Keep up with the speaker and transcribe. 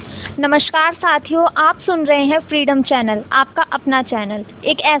नमस्कार साथियों, आप सुन रहे हैं फ्रीडम चैनल, आपका अपना चैनल।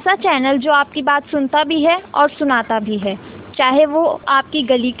 एक ऐसा चैनल जो आपकी बात सुनता भी है और सुनाता भी है। चाहे वो आपकी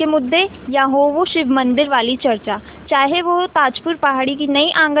गली के मुद्दे या हो वो शिव मंदिर वाली चर्चा, चाहे वो ताजपुर पहाड़ी की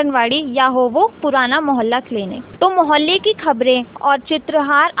नई आंगनवाड़ी या हो वो पुराना मोहल्ला क्लिनिक। तो मोहल्ले की खबरें और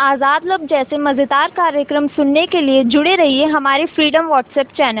चित्रहार, आज़ाद लब जैसे मज़ेदार कार्यक्रम सुनने के लिए जुड़े रहिए हमारे फ्रीडम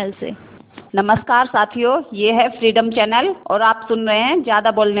व्हाट्सएप चैनल से। नमस्कार साथियों, ये है फ्रीडम चैनल और आप सुन रहे हैं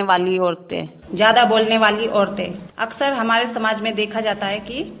ज़्यादा बोलने वाली औरतें। ज़्यादा बोलने वाली औरतें। अक्सर हमारे समाज में देखा जाता है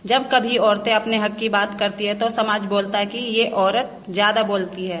कि जब कभी औरतें अपने हक की बात करती है तो समाज बोलता है कि ये औरत ज़्यादा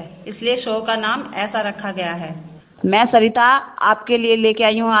बोलती है, इसलिए शो का नाम ऐसा रखा गया है। मैं सरिता आपके लिए लेके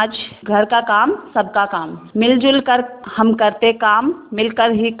आई हूँ आज घर का काम सबका काम। मिलजुल कर हम करते काम,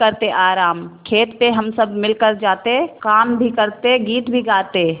 मिलकर ही करते आराम। खेत पे हम सब मिलकर जाते, काम भी करते, गीत भी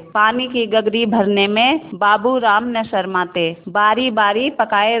गाते। पानी की गगरी भरने में बाबू राम न शर्माते। बारी बारी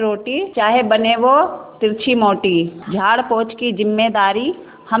पकाए रोटी, चाहे बने वो तिरछी मोटी। झाड़ पोंछ की जिम्मेदारी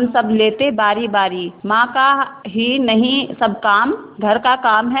हम सब लेते बारी बारी। माँ का ही नहीं सब काम, घर का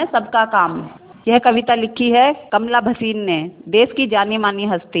काम है सबका काम। यह कविता लिखी है कमला भसीन ने, देश की जानी मानी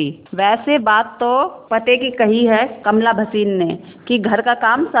हस्ती। वैसे बात तो पते की कही है कमला भसीन ने कि घर का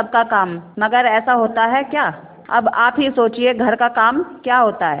काम सबका काम, मगर ऐसा होता है क्या? अब आप ही सोचिए, घर का काम क्या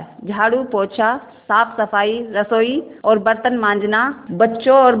होता है? झाड़ू पोछा, साफ सफाई, रसोई और बर्तन मांजना,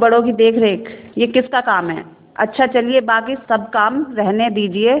 बच्चों और बड़ों की देखरेख, ये किसका काम है? अच्छा चलिए, बाकी सब काम रहने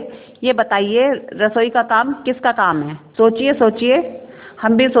दीजिए, ये बताइए रसोई का काम किसका काम है? सोचिए सोचिए।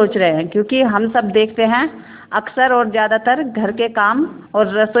 हम भी सोच रहे हैं, क्योंकि हम सब देखते हैं अक्सर और ज़्यादातर घर के काम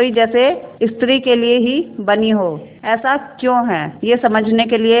और रसोई जैसे स्त्री के लिए ही बनी हो। ऐसा क्यों है, ये समझने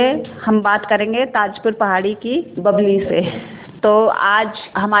के लिए हम बात करेंगे ताजपुर पहाड़ी की बबली से। तो आज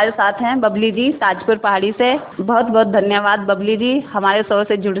हमारे साथ हैं बबली जी ताजपुर पहाड़ी से। बहुत बहुत धन्यवाद बबली जी हमारे शो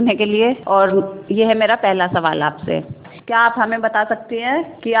से जुड़ने के लिए। और ये है मेरा पहला सवाल आपसे, क्या आप हमें बता सकती हैं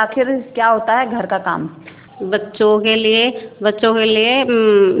कि आखिर क्या होता है घर का काम? बच्चों के लिए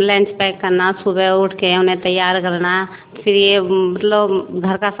लंच पैक करना, सुबह उठ के उन्हें तैयार करना, फिर ये मतलब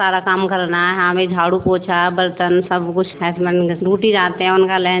घर का सारा काम करना है। हाँ भाई, झाड़ू पोछा बर्तन सब कुछ। हस्बैंड ड्यूटी जाते हैं,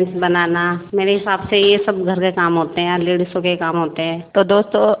 उनका लंच बनाना। मेरे हिसाब से ये सब घर के काम होते हैं, लेडीज़ों के काम होते हैं। तो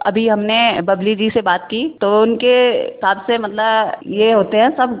दोस्तों, अभी हमने बबली जी से बात की तो उनके हिसाब से मतलब ये होते हैं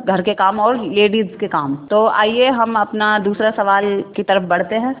सब घर के काम और लेडीज के काम। तो आइए हम अपना दूसरा सवाल की तरफ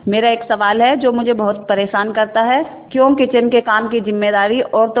बढ़ते हैं। मेरा एक सवाल है जो मुझे बहुत परेशान करता है, क्यों किचन के काम की जिम्मेदारी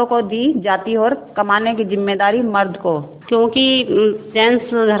औरतों को दी जाती है और कमाने की जिम्मेदारी मर्द को? क्योंकि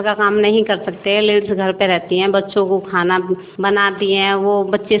जेंट्स घर का काम नहीं कर सकते, लेडीज घर पे रहती हैं, बच्चों को खाना बनाती हैं, वो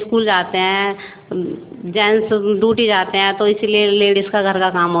बच्चे स्कूल जाते हैं, जेंट्स ड्यूटी जाते हैं, तो इसीलिए लेडीज़ का घर का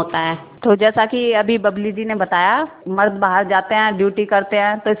काम होता है। तो जैसा कि अभी बबली जी ने बताया, मर्द बाहर जाते हैं, ड्यूटी करते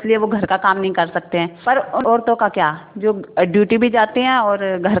हैं, तो इसलिए वो घर का काम नहीं कर सकते हैं। पर औरतों का क्या, जो ड्यूटी भी जाती हैं और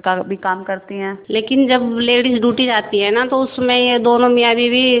घर का भी काम करती हैं? लेकिन जब लेडीज ड्यूटी जाती है ना, तो उसमें ये दोनों मियाँ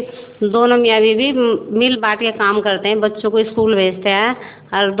बीवी मिल बांट के काम करते हैं, बच्चों को स्कूल भेजते हैं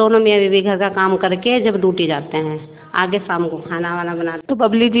और दोनों मियाँ बीवी घर का काम करके जब ड्यूटी जाते हैं, आगे शाम को खाना वाना बनाते। तो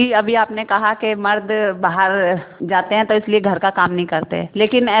बबली जी, अभी आपने कहा कि मर्द बाहर जाते हैं तो इसलिए घर का काम नहीं करते,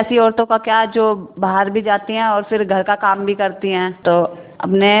 लेकिन ऐसी औरतों का क्या जो बाहर भी जाती हैं और फिर घर का काम भी करती हैं? तो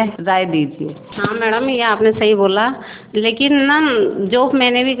अपने राय दीजिए। हाँ मैडम, ये आपने सही बोला, लेकिन ना जॉब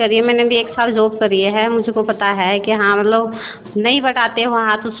मैंने भी करी है, मैंने भी 1 साल जॉब करी है, मुझको पता है कि हाँ मतलब नहीं बटाते हो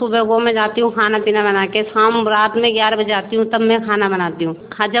हाथ। तो सुबह को मैं जाती हूँ खाना पीना बना के, शाम रात में 11 बजे आती हूँ, तब मैं खाना बनाती हूँ।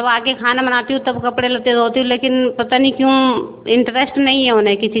 हाँ, जब आके खाना बनाती हूँ तब कपड़े लत्ते धोती हूँ, लेकिन पता नहीं क्यों इंटरेस्ट नहीं है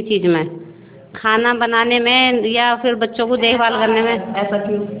उन्हें किसी चीज़ में, खाना बनाने में या फिर बच्चों को देखभाल करने में। ऐसा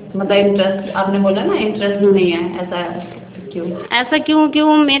क्यों? मतलब इंटरेस्ट, आपने बोला ना इंटरेस्ट नहीं है, ऐसा क्यों? ऐसा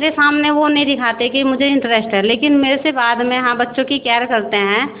क्यों मेरे सामने वो नहीं दिखाते कि मुझे इंटरेस्ट है, लेकिन मेरे से बाद में हाँ बच्चों की केयर करते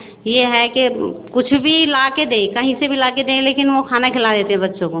हैं। ये है कि कुछ भी ला के दे, कहीं से भी ला के दे, लेकिन वो खाना खिला देते हैं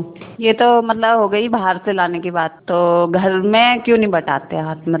बच्चों को। ये तो मतलब हो गई बाहर से लाने की बात। तो घर में क्यों नहीं बटाते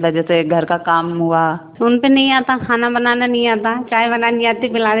हाथ? मतलब जैसे घर का काम हुआ। उन पे नहीं आता, खाना बनाना नहीं आता, चाय बनानी नहीं आती,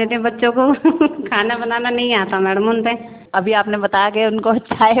 पिला देते हैं बच्चों को खाना बनाना नहीं आता मैडम उन पे। अभी आपने बताया कि उनको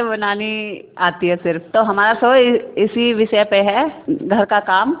चाय बनानी आती है सिर्फ। तो हमारा शो इसी विषय पे है, घर का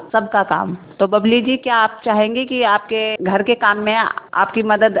काम सबका काम। तो बबली जी, क्या आप चाहेंगी कि आपके घर के काम में आपकी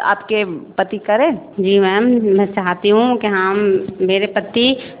मदद आपके पति करें? जी मैम, मैं चाहती हूँ कि हाँ मेरे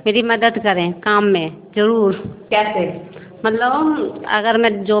पति मेरी मदद करें काम में ज़रूर। कैसे? मतलब अगर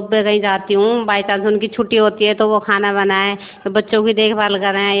मैं जॉब पे कहीं जाती हूँ, बाई चांस उनकी छुट्टी होती है, तो वो खाना बनाएं, तो बच्चों की देखभाल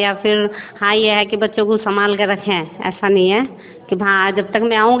करें, या फिर हाँ ये है कि बच्चों को संभाल के रखें। ऐसा नहीं है कि हाँ जब तक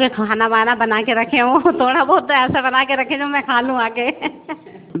मैं आऊँगी खाना वाना बना के रखें, वो थोड़ा बहुत तो ऐसा बना के रखें जो मैं खा लूँ आके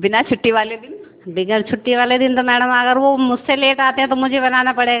बिना छुट्टी वाले दिन? बगैर छुट्टी वाले दिन तो मैडम अगर वो मुझसे लेट आते हैं तो मुझे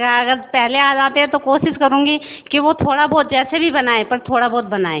बनाना पड़ेगा, अगर पहले आ जाते हैं तो कोशिश करूँगी कि वो थोड़ा बहुत जैसे भी बनाए पर थोड़ा बहुत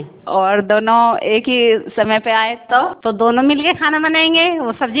बनाए। और दोनों एक ही समय पे आए तो दोनों मिलके खाना बनाएंगे,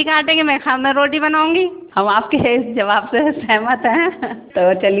 वो सब्जी काटेंगे, मैं रोटी बनाऊंगी। हम आपके इस जवाब से सहमत हैं।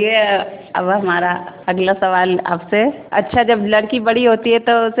 तो चलिए अब हमारा अगला सवाल आपसे। अच्छा, जब लड़की बड़ी होती है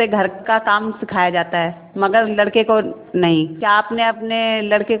तो उसे घर का काम सिखाया जाता है मगर लड़के को नहीं। क्या आपने अपने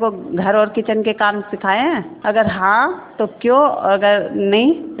लड़के को घर और किचन के काम सिखाए हैं? अगर हाँ तो क्यों, अगर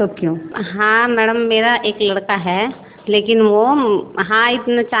नहीं तो क्यों? हाँ मैडम, मेरा एक लड़का है लेकिन वो हाँ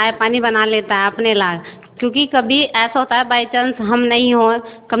इतना चाय पानी बना लेता है अपने लायक, क्योंकि कभी ऐसा होता है बाई चांस हम नहीं हो,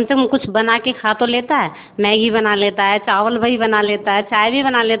 कम से कम कुछ बना के खा तो लेता है। मैगी बना लेता है, चावल भी बना लेता है, चाय भी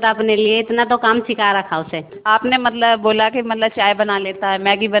बना लेता है अपने लिए, इतना तो काम सिखा रखा उसे। आपने मतलब बोला कि मतलब चाय बना लेता है,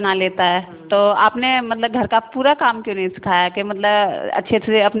 मैगी बना लेता है, तो आपने मतलब घर का पूरा काम क्यों नहीं सिखाया कि मतलब अच्छे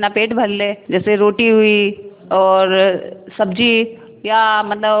से अपना पेट भर ले, जैसे रोटी हुई और सब्जी या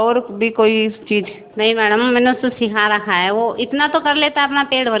मतलब और भी कोई चीज़? नहीं मैडम, मैंने उसको सिखा रखा है, वो इतना तो कर लेता है अपना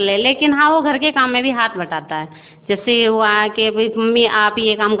पेट भर ले, लेकिन हाँ वो घर के काम में भी हाथ बटाता है। जैसे वो आके भाई मम्मी आप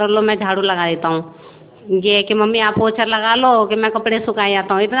ये काम कर लो, मैं झाड़ू लगा देता हूँ, ये कि मम्मी आप पोछा लगा लो कि मैं कपड़े सुखाई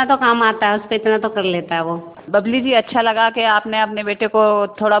आता हूँ, इतना तो काम आता है उसको, इतना तो कर लेता है वो। बबली जी, अच्छा लगा कि आपने अपने बेटे को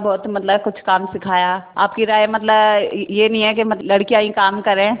थोड़ा बहुत मतलब कुछ काम सिखाया। आपकी राय मतलब ये नहीं है कि मतलब लड़कियां ही काम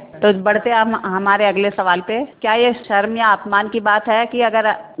करें। तो बढ़ते हम हमारे अगले सवाल पे। क्या ये शर्म या अपमान की बात है कि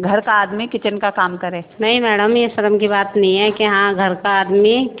अगर घर का आदमी किचन का काम करे? नहीं मैडम, ये शर्म की बात नहीं है कि हाँ घर का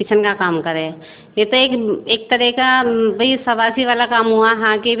आदमी किचन का काम करे। ये तो एक तरह का भाई सबासी वाला काम हुआ,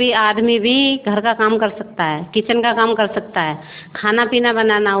 हाँ कि भी आदमी भी घर का काम कर सकता है, किचन का काम कर सकता है। खाना पीना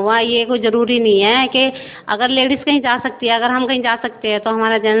बनाना हुआ, ये कोई ज़रूरी नहीं है कि अगर लेडीज़ कहीं जा सकती है, अगर हम कहीं जा सकते हैं तो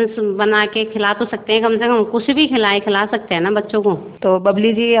हमारा जेंट्स बना के खिला तो सकते हैं, कम से कम कुछ भी खिला सकते हैं ना बच्चों को। तो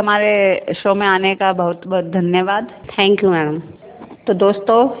बबली जी, हमारे शो में आने का बहुत बहुत धन्यवाद। Thank you madam. तो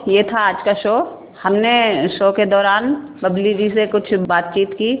दोस्तों, ये था आज का शो। हमने शो के दौरान बबली जी से कुछ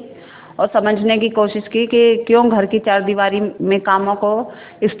बातचीत की और समझने की कोशिश की कि क्यों घर की चारदीवारी में कामों को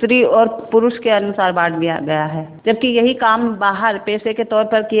स्त्री और पुरुष के अनुसार बांट दिया गया है, जबकि यही काम बाहर पेशे के तौर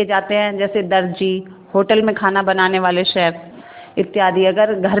पर किए जाते हैं, जैसे दर्जी, होटल में खाना बनाने वाले शेफ इत्यादि।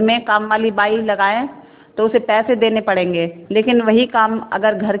 अगर घर में काम वाली बाई लगाएं तो उसे पैसे देने पड़ेंगे, लेकिन वही काम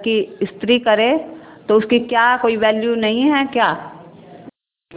अगर घर की स्त्री करे तो उसकी क्या कोई वैल्यू नहीं है क्या?